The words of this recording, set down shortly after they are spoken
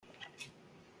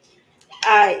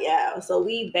Alright, y'all. So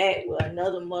we back with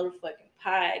another motherfucking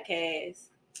podcast.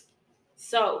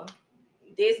 So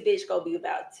this bitch gonna be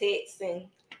about texting.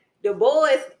 The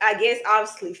boys, I guess,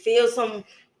 obviously feel some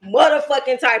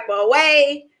motherfucking type of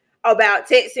way about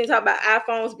texting, talk about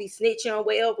iPhones be snitching or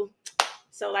whatever.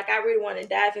 So like I really want to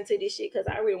dive into this shit because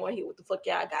I really want to hear what the fuck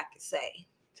y'all got to say.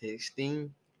 Texting.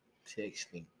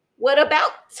 What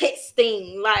about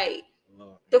texting? Like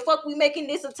the fuck we making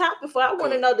this a topic for? I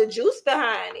want to know the juice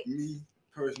behind it. Me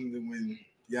personally, when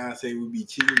y'all say we be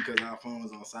cheating because our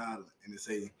phone's on silent and they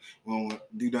say we don't want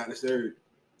do not disturb.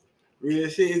 Real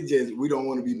shit, it's just we don't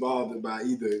want to be bothered by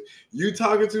either you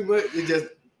talking too much. It just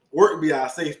work be our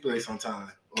safe place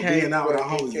sometimes, or being out with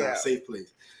our homies is our safe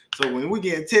place. So when we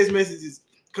get text messages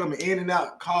coming in and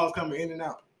out, calls coming in and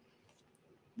out,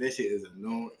 that shit is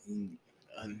annoying.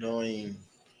 Annoying.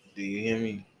 Do you hear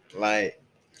me? Like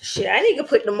shit, I need to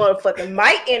put the motherfucking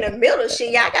mic in the middle.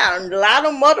 Shit, y'all got a lot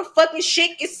of motherfucking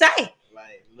shit to say.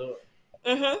 Like, look.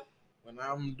 Mm-hmm. When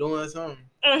I'm doing something.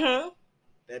 Mm-hmm.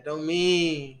 That don't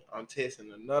mean I'm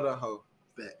texting another hoe.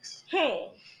 Facts.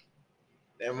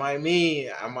 That might mean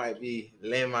I might be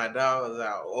letting my dogs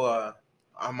out, or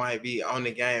I might be on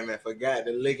the game and forgot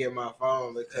to look at my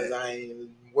phone because I ain't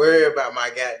worried about my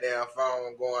goddamn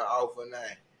phone going off or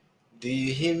not. Do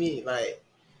you hear me? Like,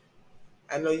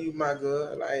 I know you my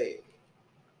girl. Like,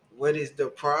 what is the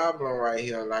problem right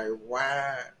here? Like,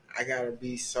 why I gotta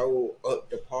be so up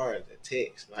the part to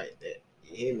text like that?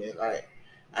 You hear me? Like,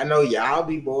 I know y'all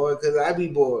be bored because I be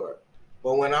bored.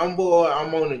 But when I'm bored,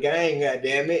 I'm on the game,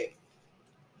 goddammit.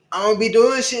 I don't be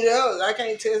doing shit else. I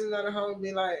can't text another hoe and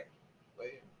be like,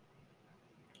 wait.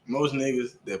 Most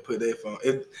niggas that put their phone,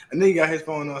 if a nigga got his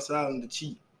phone on silent to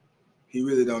cheat, he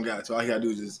really don't got it. So all he gotta do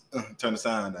is just turn the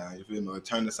sound down. You feel me? Or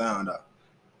turn the sound off.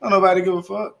 Don't nobody give a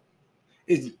fuck.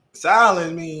 It's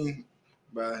silent mean,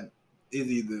 but it's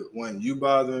either one you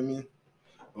bothering me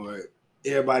or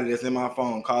everybody that's in my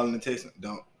phone calling and texting.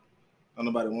 Don't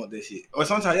nobody want that shit. Or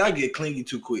sometimes y'all get clingy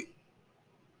too quick.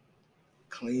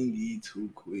 The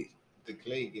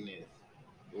clinginess.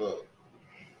 Look,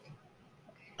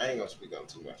 I ain't gonna speak on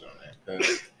too much on that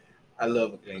because I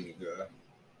love a clingy girl.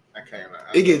 I can't.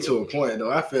 It get to a point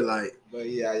though. I feel like, but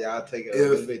yeah, y'all take it a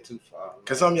little bit too far.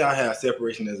 Cause some of y'all have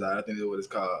separation anxiety. I think that's what it's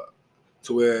called.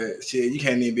 To where shit, you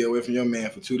can't even be away from your man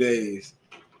for 2 days.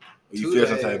 Or you feel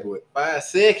some type of way. 5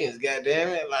 seconds, goddamn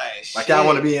it, like y'all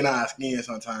want to be in our skin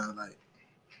sometimes. Like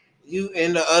you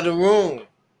in the other room,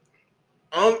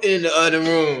 I'm in the other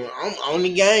room. I'm on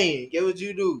the game. Get what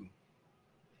you do.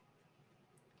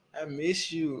 I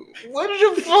miss you. Where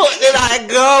the fuck did I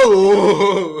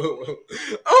go?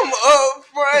 I'm up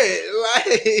front.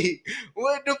 Like,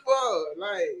 what the fuck?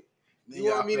 Like, you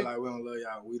want me to like we don't love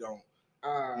y'all. We don't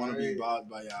want to be bothered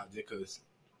by y'all just because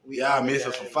y'all miss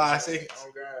us for 5 seconds.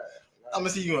 Oh God. I'm gonna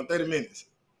see you in 30 minutes.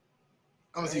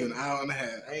 I'm gonna see you in an hour and a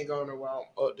half. I ain't going nowhere. I'm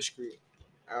up the street.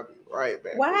 I'll be right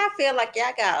back. Why I feel like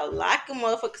y'all got a lot of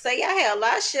motherfuckers say y'all had a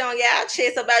lot of shit on y'all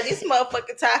chest about this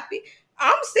motherfucking topic.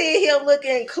 I'm sitting here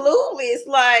looking clueless,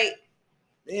 like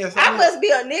I must be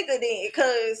a nigga then,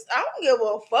 cause I don't give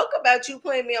a fuck about you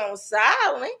putting me on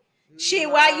silent. Shit,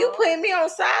 while you putting me on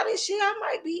silent, shit, I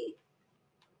might be.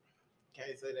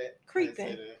 Can't say that.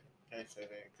 Creeping. Can't say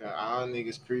that. Cause all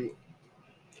niggas creep.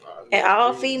 And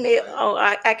all female,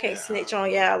 I can't snitch on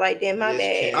y'all like that. My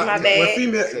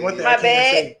bad. One thing I can't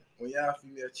say, when y'all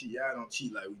female cheat, y'all don't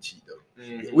cheat like we cheat though.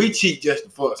 Mm-hmm. We cheat just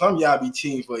to fuck. Some of y'all be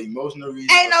cheating for emotional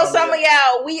reasons. Ain't no some of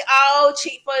y'all. We all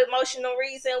cheat for emotional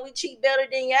reasons. We cheat better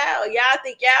than y'all. Y'all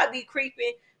think y'all be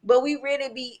creeping, but we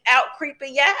really be out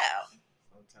creeping y'all.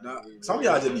 Nah, some of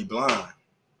y'all just be blind.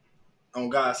 Oh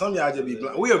God, some of y'all just be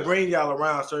blind. We'll bring y'all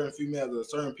around certain females or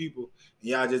certain people, and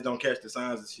y'all just don't catch the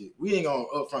signs of shit. We ain't gonna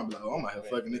upfront be like, oh, I'm out here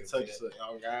fucking this such and such.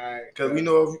 Oh God, because we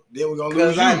know then we're gonna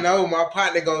lose. Because I know my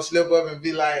partner gonna slip up and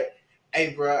be like,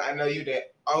 "Hey, bro, I know you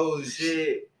that old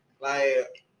shit.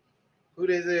 Like, who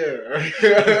this is?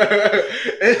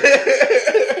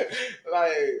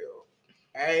 Like,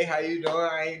 hey, how you doing?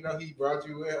 I ain't know he brought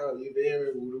you in. You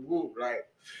there? Whoop whoop. Like."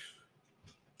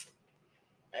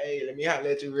 Hey, let me holler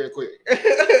at you real quick.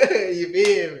 You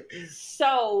feel me?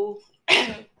 So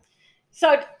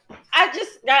I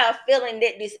just got a feeling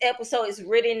that this episode is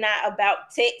really not about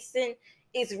texting.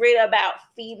 It's really about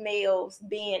females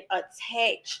being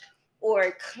attached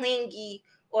or clingy,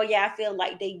 or y'all feel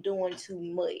like they doing too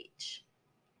much.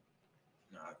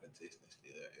 No, I think texting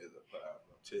still is a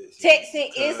problem.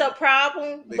 Texting is a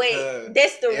problem, but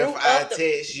that's the root of the... If I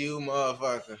text you,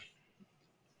 motherfucker,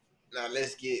 now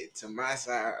let's get to my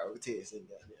side of texting.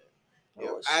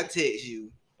 If I text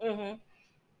you,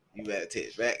 you better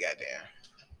text back, goddamn.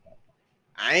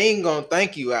 I ain't gonna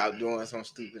thank you out doing some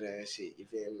stupid ass shit. You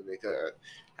feel me? Because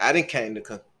I didn't came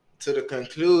to the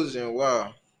conclusion,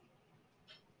 well,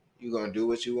 you gonna do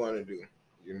what you want to do.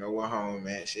 You know what home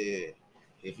at, shit.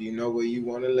 If you know where you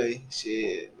want to lay,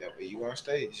 shit, that where you want to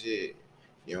stay, shit.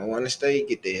 You don't want to stay,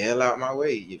 get the hell out my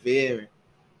way. You feel me?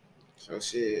 So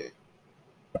shit.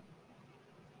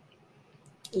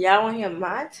 Y'all want to hear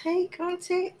my take on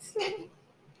texting?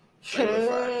 Play with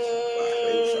fire.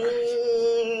 Play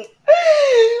with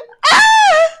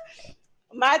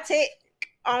My take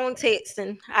on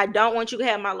texting. I don't want you to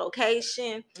have my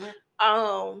location.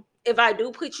 If I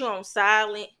do put you on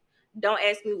silent, don't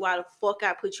ask me why the fuck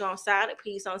I put you on silent.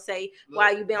 Please don't say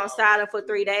why you been on silent for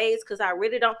 3 days, because I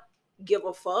really don't give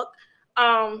a fuck.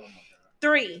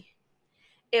 3,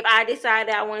 if I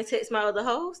decided I want to text my other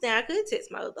hoes, then I could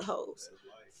text my other hoes.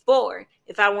 4,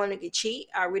 if I wanted to cheat,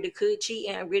 I really could cheat,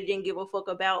 and I really didn't give a fuck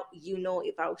about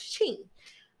if I was cheating.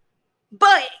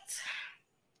 But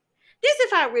this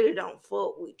if I really don't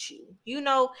fuck with you.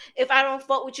 If I don't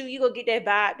fuck with you, you gonna get that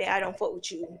vibe that I don't fuck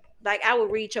with you. Like, I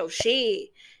would read your shit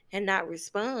and not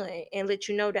respond and let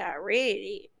you know that I read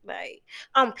it. Like,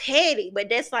 I'm petty, but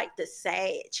that's like the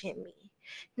sage in me.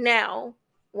 Now,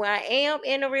 when I am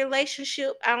in a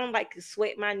relationship, I don't like to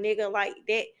sweat my nigga like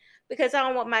that, because I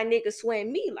don't want my nigga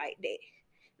sweating me like that.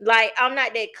 Like, I'm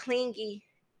not that clingy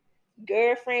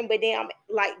girlfriend, but then I'm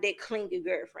like that clingy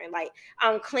girlfriend. Like,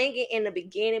 I'm clingy in the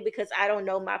beginning because I don't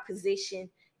know my position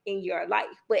in your life.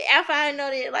 But after I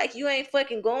know that, like, you ain't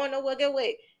fucking going nowhere, get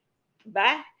what?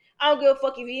 Bye. I don't give a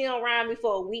fuck if you don't ride me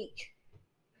for a week.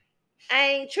 I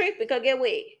ain't tripping, because get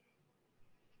what?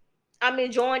 I'm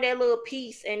enjoying that little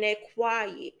peace and that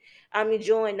quiet. I'm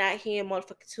enjoying not hearing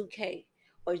motherfucking 2K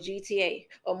or GTA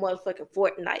or motherfucking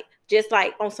Fortnite. Just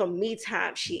like on some me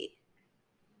time shit.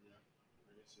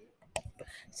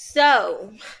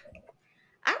 So,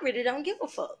 I really don't give a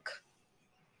fuck.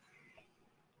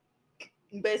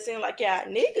 But it seems like y'all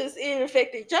niggas, it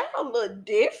affected y'all a little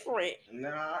different.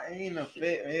 Nah, it ain't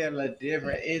affect me a little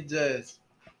different. It just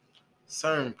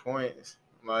certain points.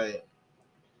 Like,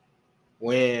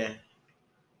 when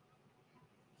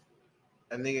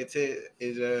a nigga text,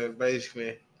 is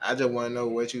basically, I just want to know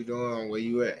what you doing, where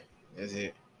you at. That's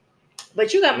it.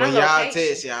 But you got my when location. Y'all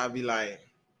text, y'all be like,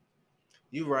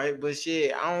 you right, but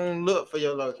shit, I don't look for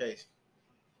your location.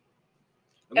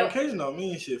 The location don't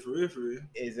mean shit, for real.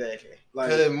 Exactly. Like,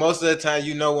 because most of the time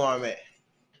you know where I'm at.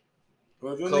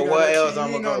 Well, So where else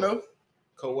I'm gonna go?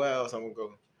 Cause where else I'm gonna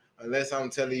go? Unless I'm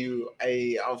telling you,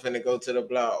 hey, I'm finna go to the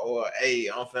block, or hey,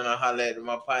 I'm finna holler at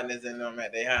my partners and I'm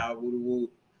at their house, woo woo.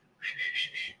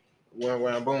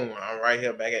 Wham, boom, I'm right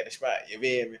here back at the spot. You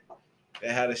feel me?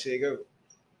 That's how the shit go.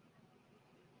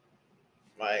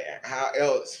 Like, how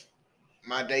else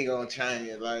my day gonna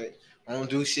change? Like, I don't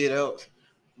do shit else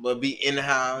but be in the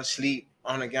house, sleep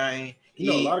on the game.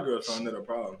 You know, a lot of girls find that a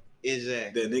problem.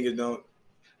 Exactly. That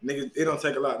niggas, it don't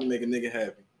take a lot to make a nigga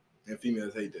happy. And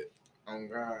females hate that. Oh,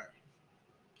 God.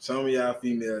 Some of y'all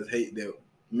females hate that.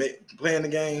 Playing the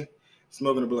game,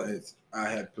 smoking the blunt, I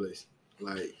had a place.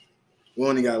 Like, we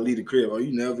only got to leave the crib. Or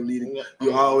you never leave the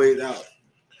You always out.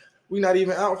 We not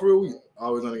even out for a week.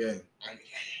 Always on the game. On the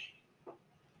game.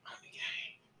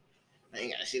 I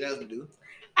ain't got shit else to do.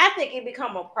 I think it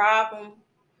become a problem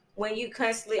when you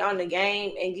constantly on the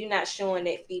game and you're not showing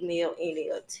that female any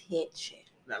attention.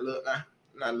 Now look.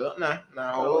 Look,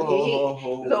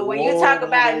 when you talk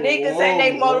about niggas and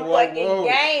they motherfucking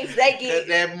games, they get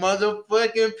that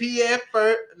motherfucking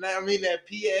that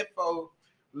PF4.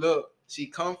 Look, she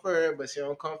come for her, but she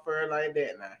don't come for her like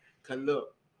that now. Cause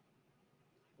look,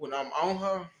 when I'm on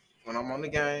her, when I'm on the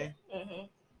game,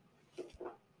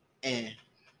 and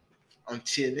I'm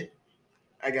chilling,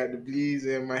 I got the bleeds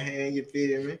in my hand. You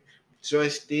feel me?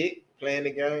 Joystick, playing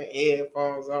the game,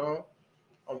 headphones on.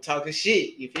 I'm talking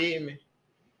shit. You feel me?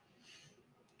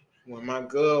 When my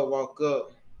girl walk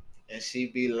up and she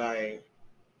be like,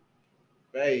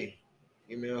 "Babe,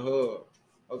 give me a hug."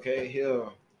 Okay, here.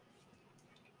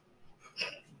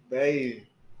 Babe,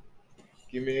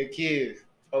 give me a kiss.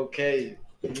 Okay,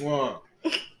 one.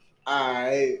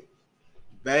 Alright,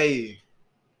 babe,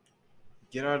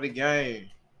 get out of the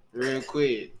game real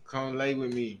quick. Come lay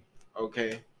with me.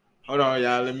 Okay. Hold on,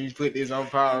 y'all. Let me put this on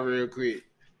pause real quick.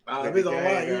 If it's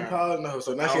online, you pause no.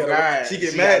 So now she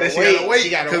get mad that she gotta wait. She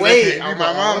gotta wait. On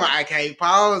my mama, I can't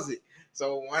pause it.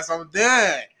 So once I'm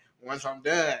done,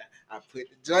 I put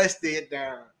the joystick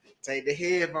down, take the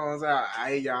headphones out.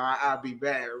 Hey y'all, I'll be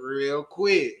back real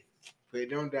quick. Put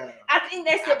them down. I think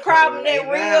that's the problem.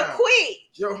 That real quick.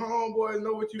 Your homeboys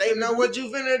know what you. They know what you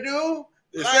finna do.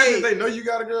 Especially if they know you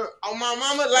got a girl. On my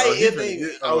mama, like he if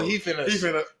finna, he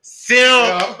finna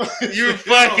simp. Yeah. You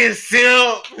fucking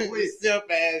simp. Simp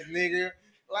ass nigga.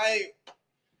 Like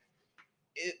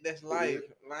that's life.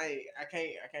 Like I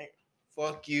can't.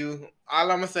 Fuck you.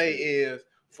 All I'ma say is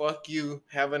fuck you.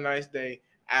 Have a nice day.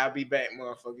 I'll be back,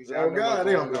 motherfuckers. Y'all know God, what's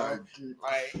they don't going go. on.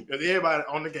 Like, because everybody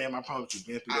on the game, I promise you,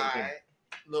 been through that. Alright.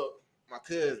 Look, my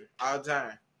cousin, all the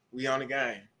time. We on the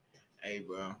game. Hey,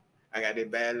 bro. I got this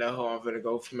bad little hoe. I'm finna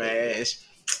go smash.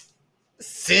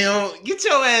 Sim, get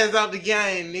your ass off the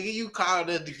game, nigga. You called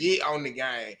us to get on the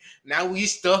game. Now we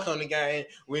stuck on the game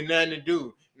with nothing to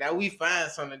do. Now we find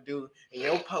something to do, and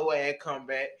your po ass come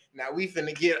back. Now we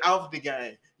finna get off the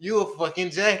game. You a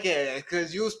fucking jackass,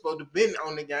 cause you was supposed to been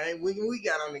on the game when we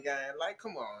got on the game. Like,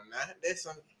 come on, now that's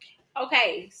something.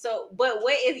 Okay, so but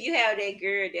what if you have that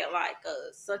girl that like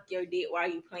suck your dick while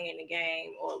you playing the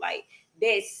game, or like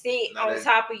that sit on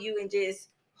top of you and just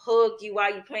hug you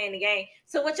while you playing the game?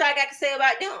 So what y'all got to say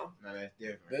about them? No, that's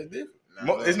different. That's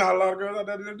different. It's not a lot of girls out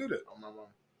there that do that. On my mom.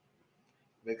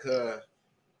 Because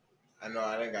I know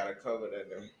I done got a cover that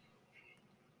them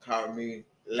caught me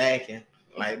lacking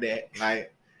like that.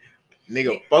 Like,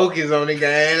 nigga, focus on the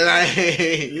game.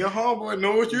 Like, your homeboy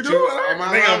know what you doing. On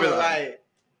my mama, like,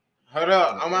 hold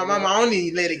up. On my mama, I don't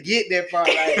even let it get that far.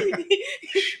 Like,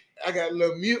 I got a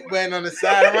little mute button on the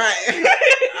side, right?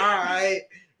 All right,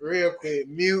 real quick,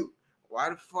 mute. Why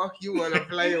the fuck you want to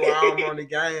play while I'm on the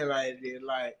game like this?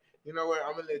 Like, you know what?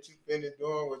 I'm going to let you finish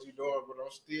doing what you're doing, but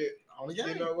I'm still on the game.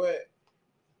 You know what?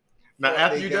 Now,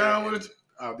 after you done with it,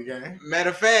 I'll be game. Matter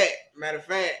of fact,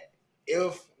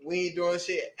 if we ain't doing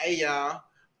shit, hey, y'all,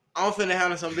 I'm finna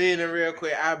handle some business real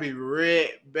quick. I'll be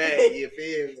right back. You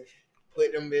feel me?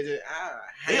 Put them bitches out.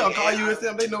 They gonna call you and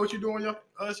say they know what you doing your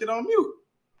shit on mute.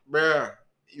 Bruh,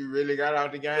 you really got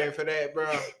out the game for that, bro.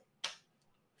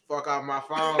 Fuck off my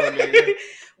phone, nigga.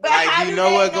 But like, how you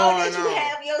know what's going on. You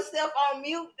have yourself on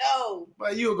mute though.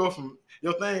 But you'll go from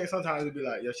your thing. Sometimes it'll be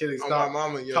like your shit is on stop. My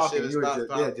mama, your talking. Shit You stop just,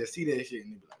 talking. yeah, just see that shit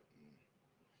and you be like,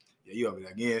 yeah, you over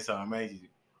there again, so I made you.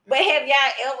 But have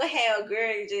y'all ever had a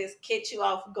girl just catch you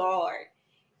off guard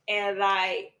and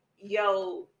like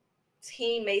your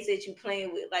teammates that you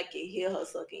playing with, like you hear her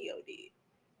sucking your dick?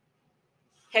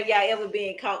 Have y'all ever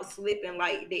been caught slipping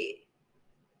like that?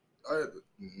 A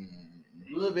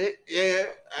little bit, yeah.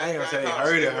 I ain't gonna say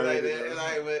heard it like that.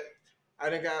 Like, but I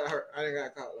didn't got hurt. I didn't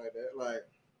got caught like that. Like,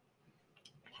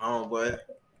 homeboy,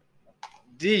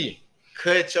 D,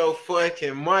 cut your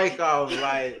fucking mic off.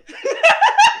 Like,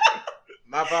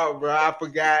 my fault, bro. I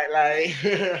forgot. Like,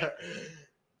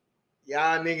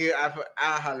 y'all nigga,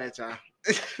 I'll holler at y'all.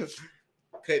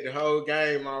 Cut the whole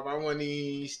game off. I wasn't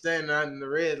even standing out in the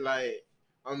red light.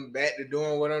 I'm back to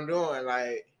doing what I'm doing.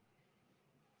 Like,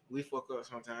 we fuck up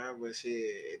sometimes, but shit,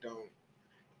 it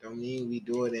don't mean we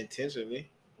do it intentionally.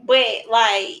 But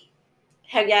like,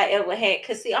 have y'all ever had?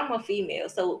 Cause see, I'm a female,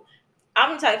 so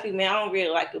I'm the type of female. I don't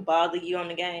really like to bother you on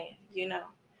the game. You know,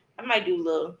 I might do a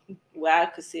little what I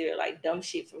consider like dumb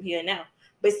shit from here and now.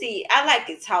 But see, I like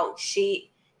to talk shit,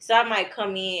 so I might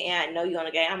come in and I know you on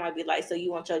the game. I might be like, so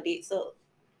you want your dick sucked?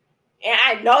 And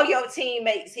I know your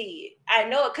teammates hid. I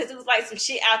know it because it was like some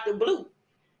shit out the blue.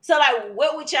 So like,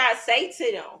 what would y'all say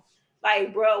to them?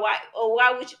 Like, bro, why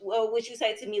would you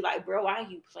say to me, like, bro, why are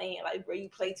you playing? Like, bro, you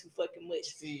play too fucking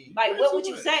much. See, like, what would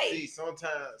you say? See,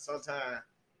 sometimes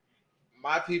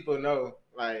my people know,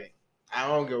 like, I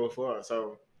don't give a fuck.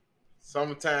 So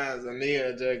sometimes a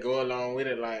nigga just go along with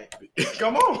it. Like,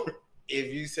 come on.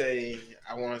 If you say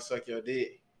I want to suck your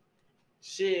dick,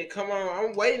 shit, come on,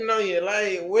 I'm waiting on you.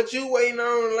 Like, what you waiting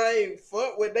on? Like,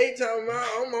 fuck what they talking about.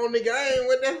 I'm on the game.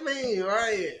 What that mean,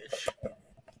 right?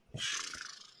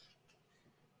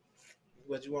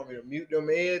 What, you want me to mute them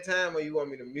every time, or you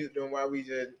want me to mute them while we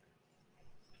just?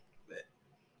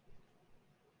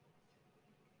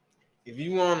 If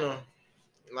you wanna,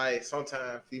 like,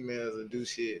 sometimes females will do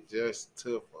shit just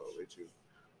to fuck with you,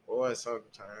 or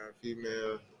sometimes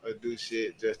females will do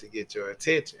shit just to get your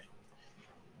attention.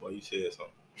 Boy, you said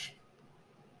something.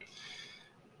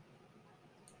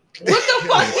 What the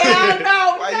fuck, y'all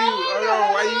know?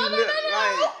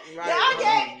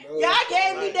 Y'all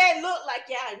gave me that look like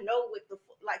y'all know what the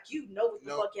like you know what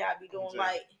the fuck y'all be doing.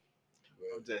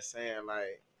 I'm just saying,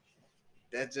 like,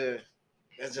 that's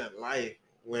just life.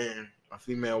 When a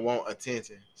female want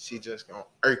attention, she just gonna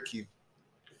irk you.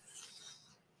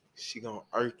 She gonna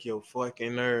irk your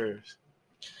fucking nerves.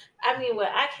 I mean,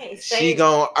 well, I can't say. She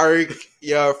gonna irk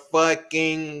your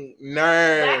fucking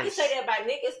nerves. But I can say that about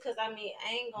niggas, because I mean,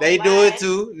 I ain't gonna They lie. do it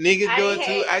too. Niggas do it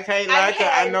too. I can't lie, cause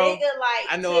I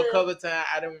know a couple times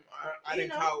I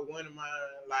didn't call one of mine,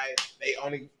 like,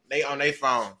 they on their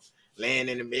phone. laying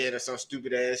in the bed or some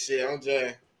stupid ass shit. I'm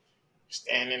just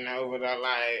standing over there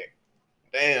like,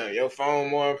 damn, your phone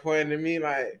more important than me.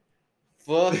 Like,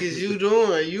 fuck is you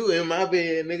doing? You in my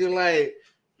bed, nigga. Like,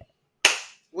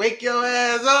 wake your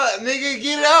ass up, nigga.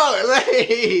 Get out.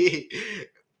 Like,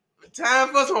 time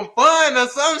for some fun or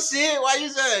some shit. Why you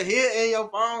just hitting your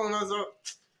phone or something?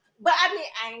 But I mean,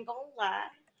 I ain't gonna lie.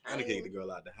 I done kicked the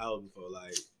girl out the house before.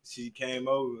 Like, she came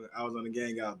over. I was on the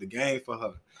game, got the game for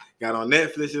her. Got on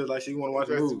Netflix. She was like, she want to watch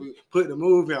a movie. Put the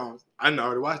movie on. I know, I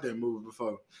already watched that movie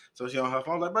before. So she on her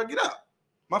phone, like, bro, get out.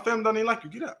 My family don't even like you.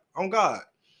 Get out. On God.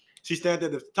 She standing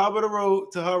at the top of the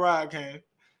road till her ride came.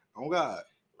 On God.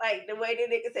 Like, the way the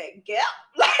nigga said, get out.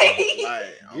 Like,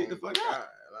 get the fuck out.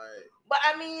 Like, but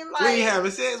I mean, like, we ain't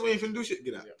having sex. We ain't finna do shit.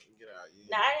 Get out. Get out.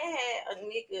 Now, I didn't have a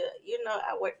nigga, you know,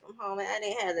 I work from home, and I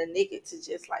didn't have a nigga to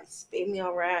just, like, spin me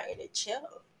around in a chair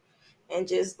and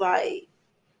just, like,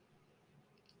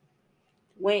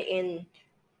 went in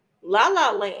La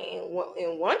La Land,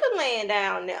 in Wonderland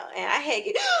down there, and I had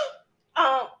to get,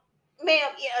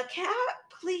 ma'am, yeah, can I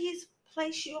please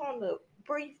place you on the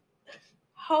brief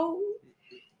hold?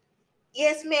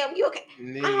 Yes, ma'am, you okay?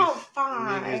 I'm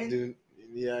fine.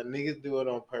 Niggas do it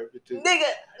on purpose too.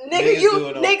 Nigga,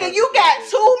 you got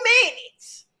 2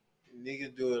 minutes.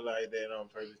 Niggas do it like that on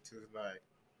purpose too.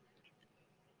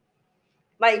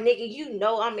 Like, nigga, you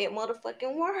know I'm at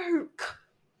motherfucking work.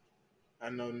 I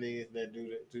know niggas that do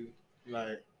that too.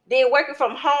 Like, then working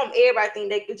from home, everybody think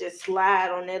they could just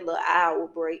slide on that little hour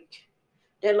break,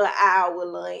 that little hour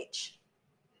lunch.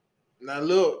 Now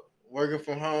look, working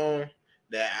from home,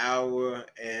 that hour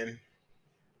and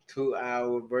 2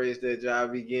 hour breaks that y'all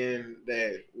be getting,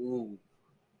 that, ooh,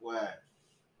 what?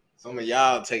 Some of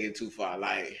y'all take it too far.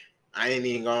 Like, I ain't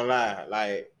even gonna lie.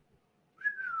 Like,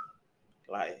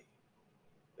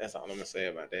 that's all I'm gonna say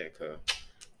about that, cause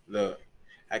look,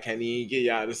 I can't even get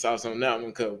y'all to sauce on that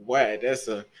one, cause boy, that's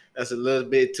a little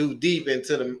bit too deep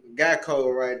into the guy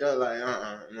code right there. Like,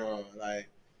 no, like,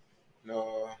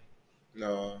 no.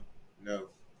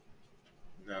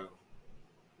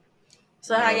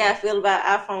 So how y'all feel about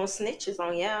iPhone snitches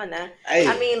on y'all now? Hey,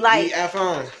 I mean, like, the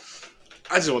iPhone.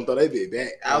 I just want to throw that bit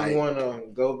back. I want to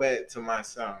go back to my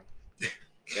song.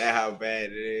 That's how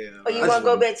bad it is. Or you want to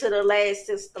go back to the last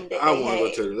system that I they want had? to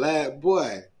go to the lab.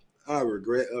 Boy, I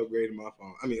regret updating my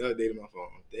phone.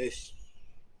 That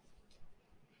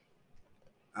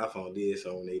iPhone did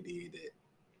something when they did that.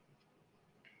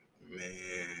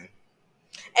 Man.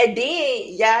 And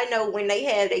then, y'all know when they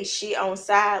have their shit on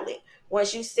silent,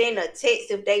 once you send a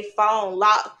text, if they phone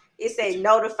locked, it say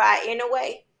notify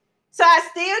anyway. So I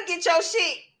still get your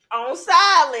shit on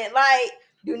silent. Like,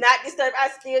 do not disturb. I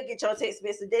still get your text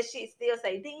message. That shit still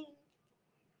say ding.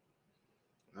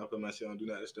 I put my shit on do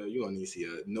not disturb. You don't need to see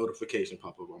a notification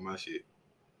pop up on my shit.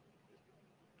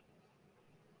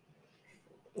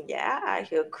 Yeah, I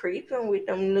here creeping with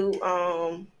them new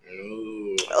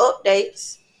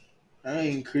updates. I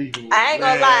ain't creeping. I ain't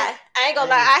gonna lie.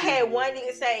 I had one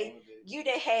nigga say, you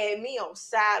done had me on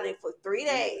silent for 3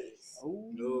 days.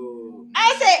 No.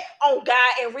 I said, oh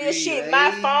God, and real shit,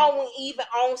 my phone wasn't even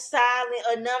on silent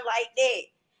or nothing like that.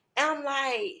 And I'm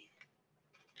like,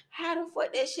 how the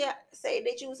fuck that shit say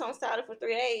that you was on silent for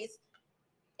 3 days?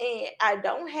 And I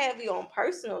don't have you on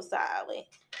personal silent.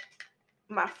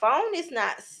 My phone is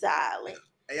not silent.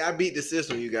 Hey, I beat the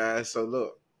system, you guys. So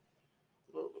look,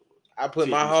 I put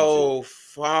my whole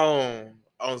phone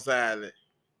on silent.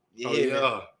 You hear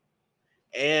me?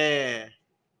 And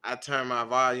I turn my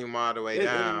volume all the way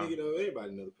down.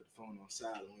 Everybody know to put the phone on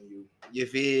silent when you. You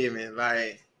feel me?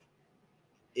 Like,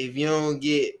 if you don't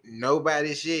get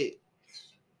nobody shit,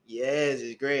 yes,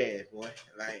 it's grass, boy.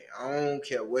 Like, I don't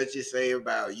care what you say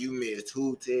about you missed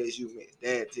who test, you missed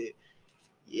that test.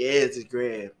 Yes, it's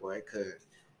grass, boy. Cause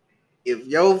if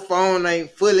your phone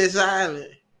ain't fully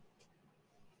silent,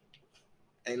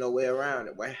 ain't no way around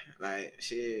it, boy. Like,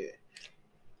 shit.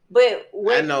 But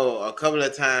I know a couple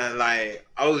of times, like,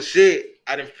 oh shit,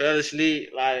 I done fell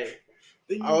asleep, like,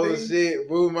 shit,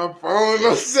 boo, my phone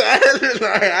on silent,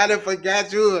 like, I done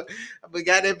forgot you, I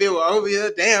forgot that bitch was over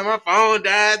here, damn, my phone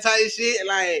died, type shit,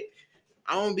 like,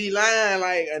 I don't be lying,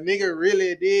 like, a nigga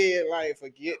really did, like,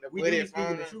 forget to put it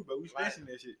phone. The truth, but we smashing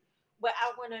that shit. But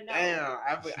I want to know. Damn,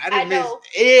 I didn't miss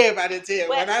everybody test.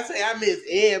 When I say I miss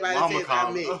everybody test,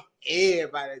 I miss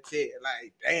everybody test,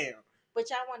 like, damn. But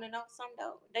y'all want to know something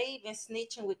though? They even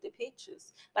snitching with the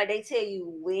pictures. Like, they tell you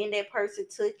when that person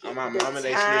took it, my the mama,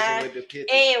 they time, snitching with the pictures.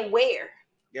 and where.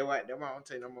 Yeah, what? That's why I don't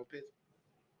take no more pictures.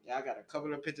 Y'all got a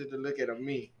couple of pictures to look at of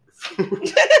me.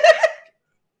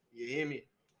 You hear me?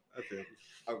 Okay.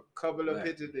 A couple of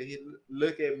pictures to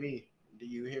look at me. Do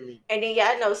you hear me? And then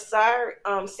y'all know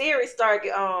Siri started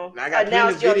Now, I got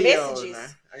announce your videos, messages. man.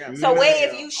 I got So what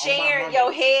if videos you on share my your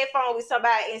mama. headphone with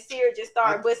somebody and Siri just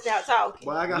start busting out talking?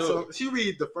 Well, I got Look. some. She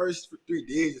read the first 3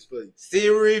 digits for you.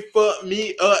 Siri fucked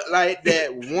me up like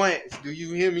that once. Do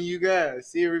you hear me, you guys?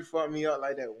 Siri fucked me up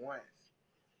like that once.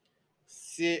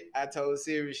 I told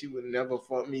Siri she would never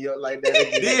fuck me up like that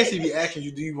again. Then she be asking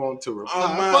you, do you want to reply? Oh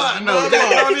my Fuck no, mama.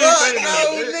 don't even say Fuck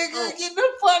nothing. no, nigga, get the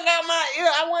fuck out my ear.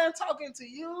 I wasn't talking to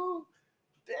you.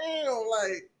 Damn,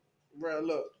 like, bro,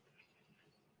 look.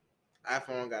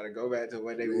 iPhone gotta go back to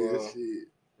what they Real were. shit.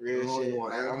 Real Oh, shit. you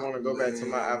Like, want I want to iPhone, go back to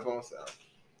my man. iPhone self.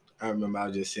 I remember I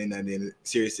was just saying that, then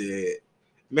Siri said,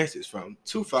 message from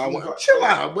 251. 251. Chill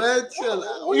out, bud. Chill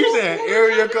out. What you saying?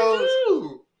 Area codes?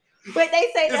 But they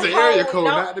say It's the an whole area code,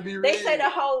 number. not to be read. They say the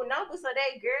whole number, so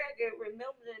that girl can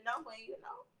remember the number. You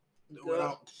know.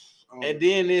 Well, And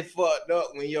then it fucked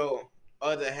up when your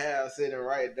other half sitting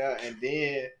right there, and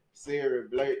then Siri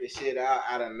blurt the shit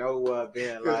out of nowhere,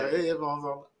 being like,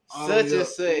 such and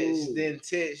such, then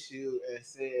text you and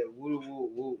said, woo,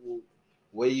 woo, woo, woo,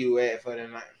 where you at for the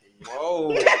night?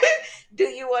 Whoa. Do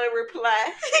you want to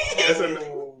reply? Yes or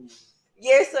no?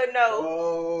 Yes or no?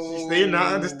 Whoa. She still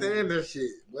not understanding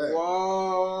shit. But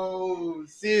Whoa.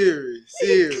 Siri.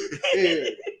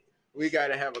 We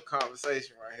gotta have a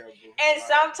conversation right here, boo. And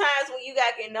sometimes when you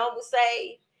got your number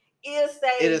saved,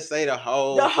 it'll say the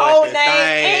whole name thing,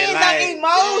 and like, the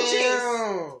emojis.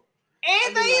 Damn.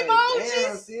 And the Like, emojis.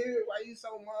 damn, Siri, why you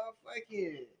so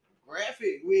motherfucking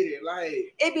graphic with it?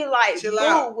 Like, It'd be like chill blue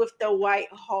out. with the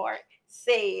white heart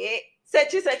said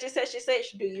such and such and such and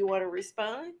such. Do you want to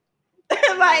respond?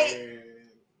 Like,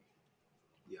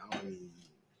 yeah, I don't even.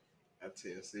 I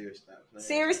tell Siri stop playing.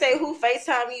 Siri say who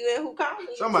FaceTime you and who calling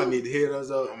you. Somebody need to hit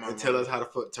us up Oh, my and tell mama. us how to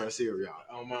fuck turn Siri off.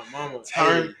 Oh my mama,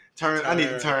 Turn. I need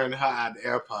to turn her out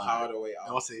the all AirPod. the way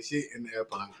Don't off. say shit in the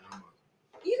AirPod.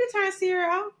 You can turn Siri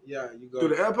off. Yeah, you go Through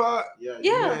the AirPod? Yeah,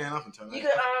 Yeah. Man, I'm gonna turn You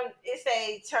that. can it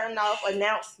say turn off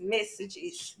announced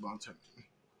messages. I'm turn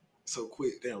so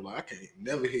quick. Damn, like I can't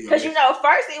never hear. Because you know,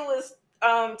 first it was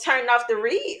turning off the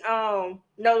read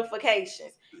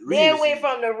notifications. Then went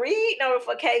from the read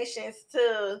notifications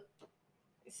to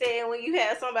saying when you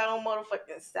have somebody on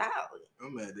motherfucking silent.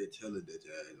 I'm mad they tell her that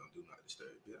your ass don't do not disturb.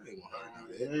 I ain't gonna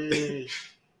hurt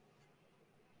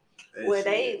that. Where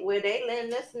they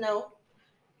letting us know.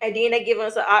 And then they give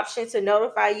us an option to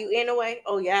notify you anyway.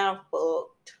 Oh yeah,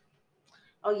 fucked.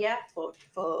 Oh yeah,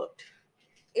 fucked.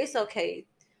 It's okay.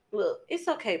 Look, it's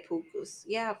okay, Pookas.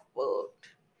 Yeah, fucked.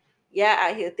 Yeah,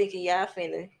 out here thinking y'all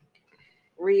finna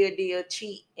real deal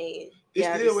cheat and It's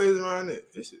y'all still just- ways around it.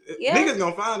 Yeah. Niggas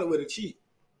gonna find a way to cheat.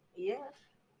 yeah.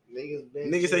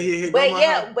 Niggas Say here But go my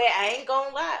yeah, house. but I ain't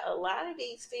gonna lie. A lot of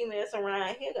these females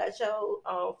around here got your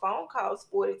phone calls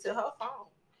forwarded to her phone.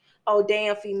 Oh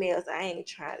damn, females! I ain't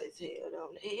trying to tell them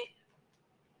that.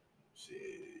 Shit,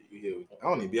 you hear? I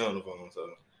don't even be on the phone, so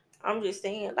I'm just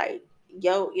saying, like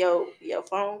your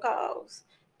phone calls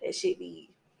that should be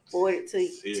forwarded to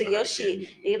your shit.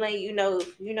 It ain't you know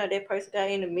that person got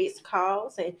in the missed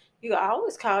calls, and you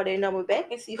always call their number back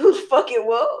and see who the fuck it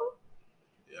was.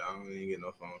 yeah, I don't even get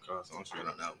no phone calls, so I'm straight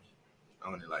on that one. I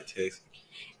only like texting.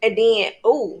 And then,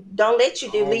 don't let you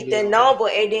delete the yeah. number,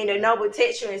 and then the number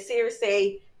text you and Siri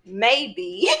say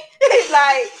maybe.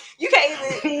 Like you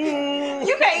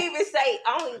can't even say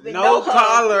I don't even know no her.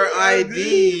 caller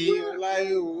ID. Like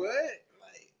what?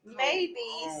 Like Maybe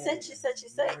such and such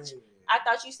and such. I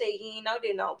thought you said you ain't know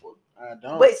the number. I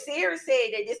don't. But Siri said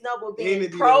that this number been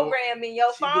programmed in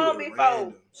your phone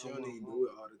before. She don't even do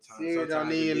it all the time. Siri don't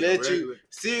Sometimes it even be let regular. you.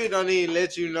 Siri don't even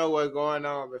let you know what's going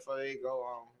on before they go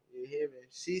on. You hear me?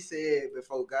 She said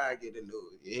before God get the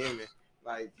news. You hear me?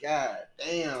 Like God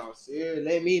damn, Siri,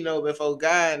 let me know before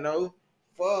God know.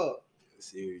 Fuck.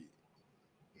 Siri.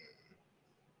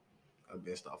 I've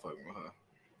been stop fucking with her.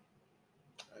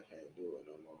 I can't do it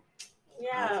no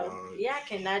more. Yeah, I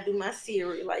cannot do my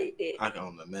Siri like that. I can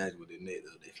only imagine what the net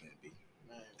though they finna be.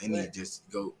 Man, They need to just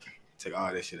go take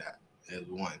all that shit out as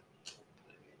one.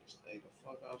 Stay the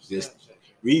fuck off Just- Snapchat.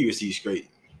 Read your receipt straight.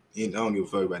 I don't give a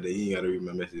fuck about that. You ain't gotta read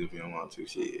my message if you don't want to.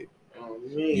 Shit. Oh,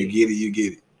 man. You get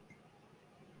it.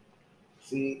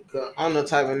 See, cause I'm the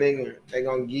type of nigga they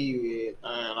gonna give you it.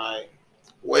 Like,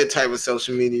 what type of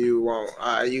social media you want?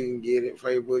 You can get it.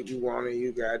 Facebook, you want it,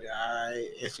 you got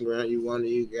it. Instagram, you want it,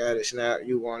 you got it. Snap,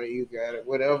 you want it, you got it.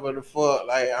 Whatever the fuck.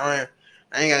 Like, I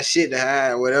ain't got shit to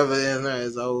hide. Whatever in there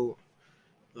is old.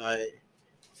 Like,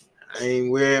 I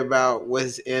ain't worried about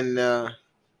what's in the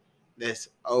that's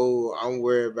old. I'm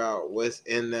worried about what's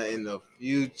in the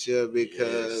future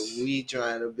because Yes. we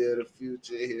trying to build a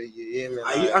future here. You hear me?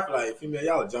 I feel like female,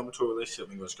 y'all jump into a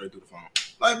relationship and go straight through the phone.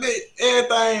 Like, bitch,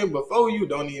 everything before you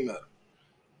don't even matter.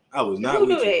 I was not Who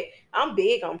with do you. that? I'm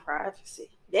big on privacy.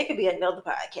 That could be another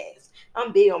podcast.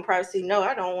 I'm big on privacy. No,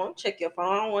 I don't want to check your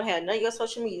phone. I don't want to have none of your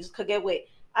social media. Cause get what?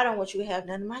 I don't want you to have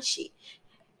none of my shit.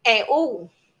 And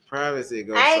privacy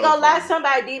goes. I ain't so gonna lie. far.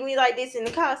 Somebody did me like this in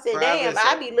the car. Said, "Damn, Privacy.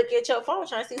 I be looking at your phone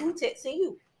trying to see who texting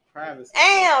you." Privacy.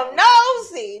 Damn,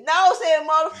 nosy,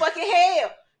 motherfucking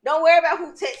hell. Don't worry about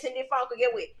who texting your phone. Cause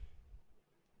get what?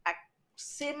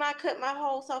 I cut my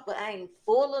holes off, but I ain't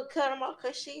full of cut them off.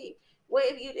 Cause shit. What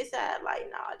if you decide like,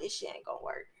 nah, this shit ain't gonna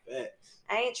work? Facts.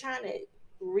 I ain't trying to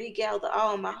regather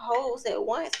all my hoes at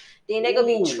once. Then they gonna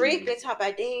be tripping, talk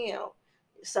about damn.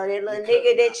 So that little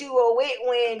nigga that you were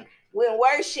with when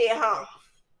worse shit, huh?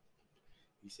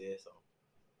 You said so.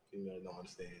 Females don't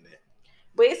understand that.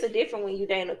 But it's a different when you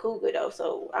dating a cougar though.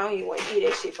 So I don't even want to hear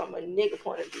that shit from a nigga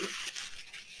point of view.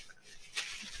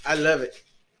 I love it.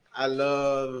 I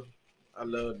love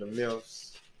the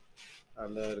MILFs. I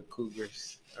love the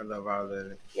cougars. I love all of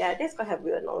it. Yeah, that's gonna have to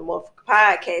be another motherfucking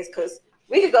podcast because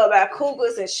we could go about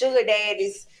cougars and sugar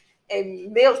daddies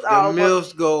and MILFs all. The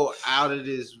MILFs go out of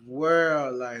this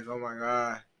world. Like, oh my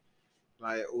god.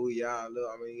 Like, oh y'all look.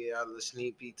 I mean, y'all a little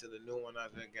sneak peek to the new one I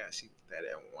just got. She put that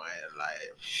at one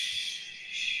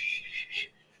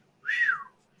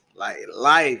like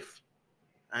life.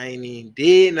 I ain't even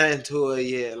did nothing to her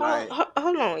yet. Like,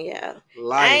 hold on, y'all.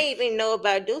 life. I ain't even know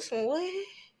about this one. What?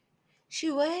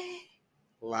 She what?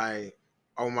 Like,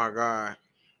 oh my god.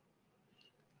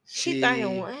 She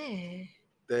 31.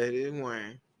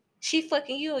 31. She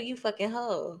fucking you or you fucking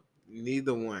her?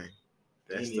 Neither one.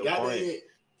 That's You the got point. that?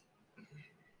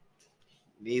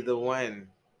 Neither one.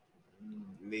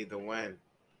 Neither one.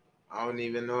 I don't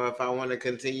even know if I want to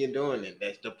continue doing it.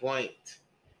 That's the point.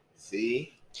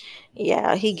 See?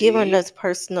 Yeah, he giving us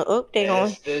personal update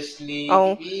That's the sneak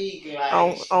on peek,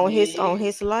 on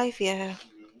his life. Yeah,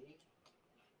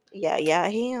 yeah,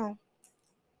 him.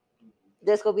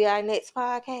 That's gonna be our next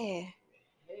podcast.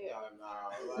 Hell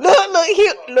no.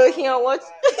 Look, he don't want.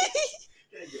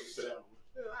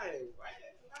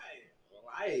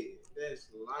 Light. That's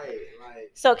light.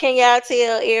 Like, So can y'all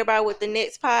tell everybody what the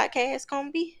next podcast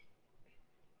gonna be?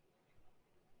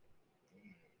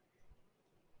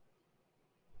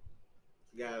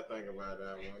 you gotta think about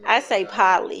that one. I say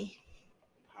Polly.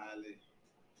 Pilot.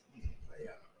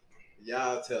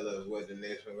 Y'all tell us what the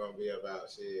next one gonna be about.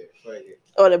 Shit, fuck it.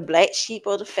 Or the black sheep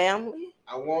of the family.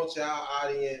 I want y'all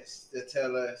audience to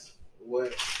tell us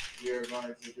what you're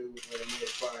going to do for the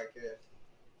next podcast.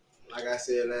 Like I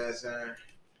said last time,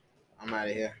 I'm out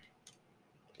of here.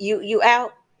 You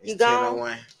out? It's You gone?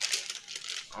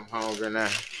 10:01. I'm hungry now.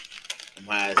 I'm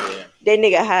high as hell. That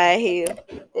nigga high as hell.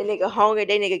 That nigga hungry.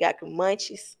 That nigga got the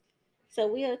munchies. So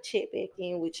we'll check back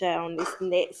in with y'all on this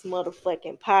next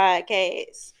motherfucking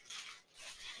podcast.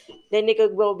 That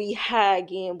nigga gonna be high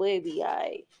again, but it be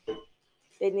alright.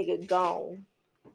 That nigga gone.